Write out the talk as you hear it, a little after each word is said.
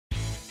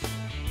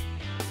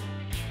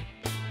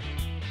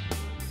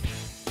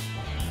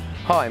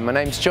Hi, my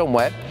name's John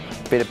Webb,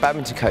 been a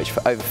badminton coach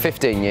for over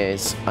 15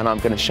 years, and I'm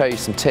going to show you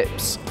some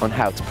tips on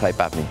how to play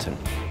badminton.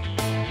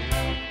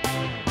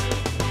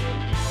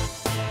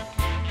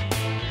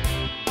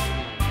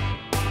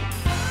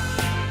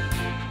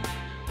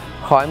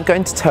 Hi, I'm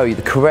going to tell you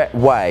the correct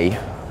way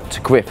to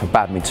grip a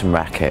badminton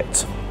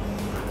racket.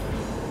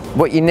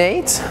 What you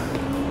need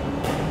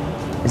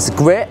is a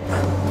grip.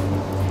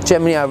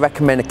 Generally I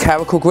recommend a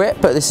caracal grip,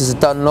 but this is a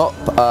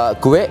Dunlop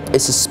grip.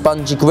 It's a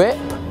spongy grip.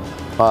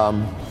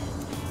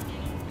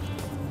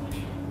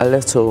 A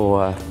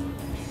little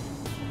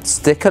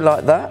sticker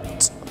like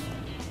that,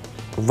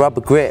 a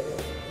rubber grip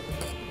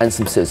and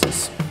some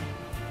scissors.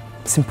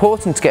 It's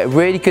important to get a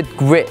really good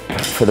grip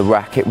for the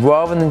racket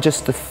rather than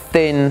just the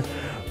thin,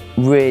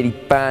 really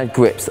bad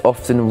grips that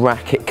often a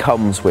racket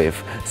comes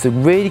with. So a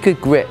really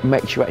good grip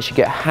makes you actually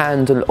get a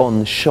handle on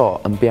the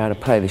shot and be able to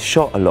play the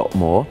shot a lot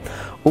more.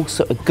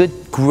 Also a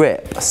good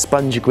grip, a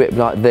spongy grip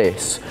like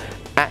this,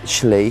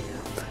 actually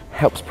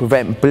helps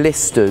prevent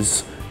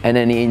blisters and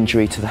any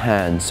injury to the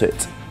hand. So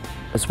it's,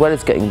 as well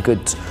as getting a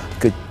good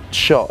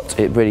shot,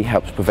 it really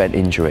helps prevent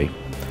injury.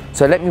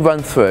 So let me run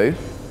through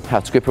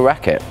how to grip a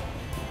racket.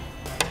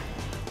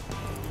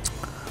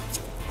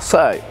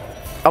 So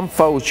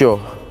unfold your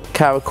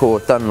caracal or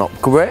Dunlop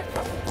grip,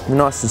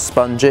 nice and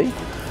spongy.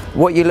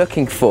 What you're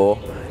looking for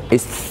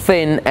is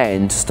thin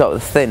end. Start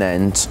with the thin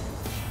end,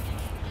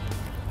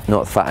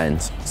 not fat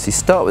end. So you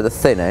start with the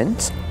thin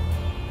end.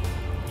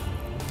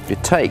 You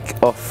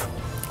take off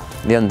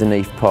the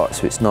underneath part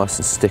so it's nice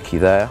and sticky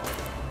there.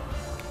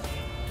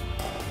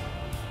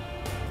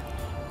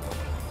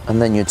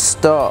 And then you'd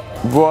start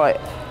right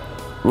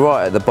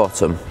at the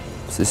bottom.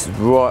 So this is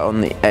right on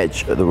the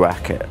edge of the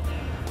racket.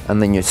 And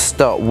then you'd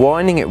start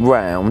winding it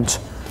round,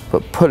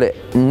 but pull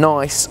it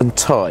nice and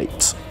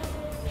tight.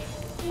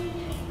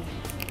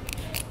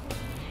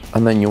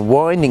 And then you're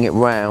winding it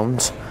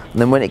round, and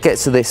then when it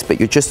gets to this bit,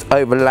 you're just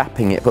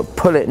overlapping it, but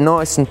pull it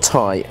nice and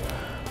tight.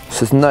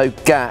 So there's no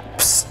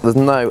gaps, there's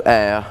no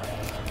air.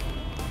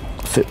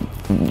 So it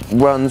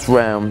runs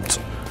round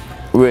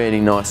really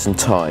nice and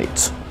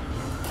tight.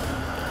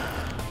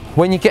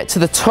 When you get to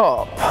the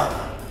top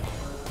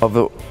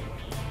of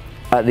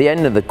at the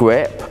end of the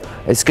grip,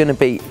 it's going to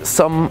be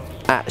some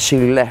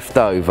actually left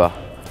over.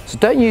 So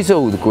don't use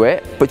all the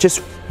grip, but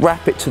just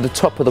wrap it to the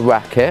top of the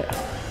racket.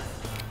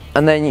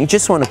 And then you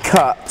just want to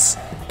cut,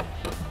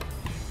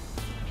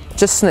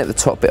 just snip the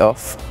top bit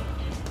off.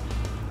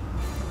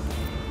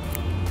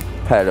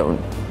 Pair a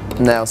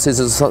little nail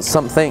scissors or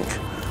something,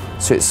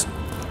 so it's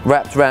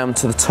wrapped round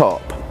to the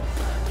top.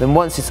 Then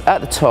once it's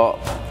at the top,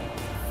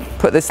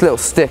 put this little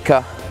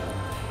sticker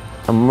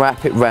and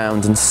wrap it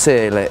round and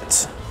seal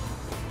it.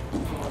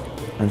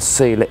 And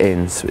seal it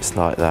in so it's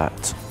like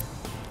that.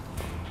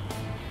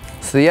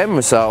 So the end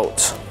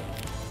result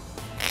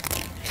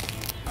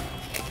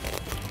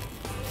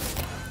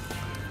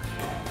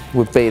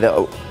would be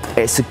that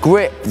it's a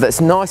grip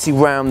that's nicely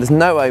round, there's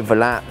no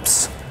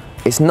overlaps,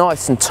 it's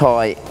nice and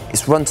tight,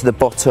 it's run to the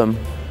bottom,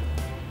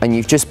 and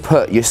you've just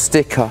put your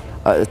sticker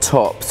at the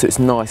top so it's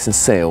nice and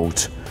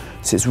sealed.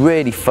 So it's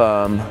really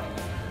firm,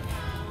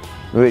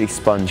 really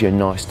spongy and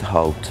nice to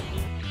hold.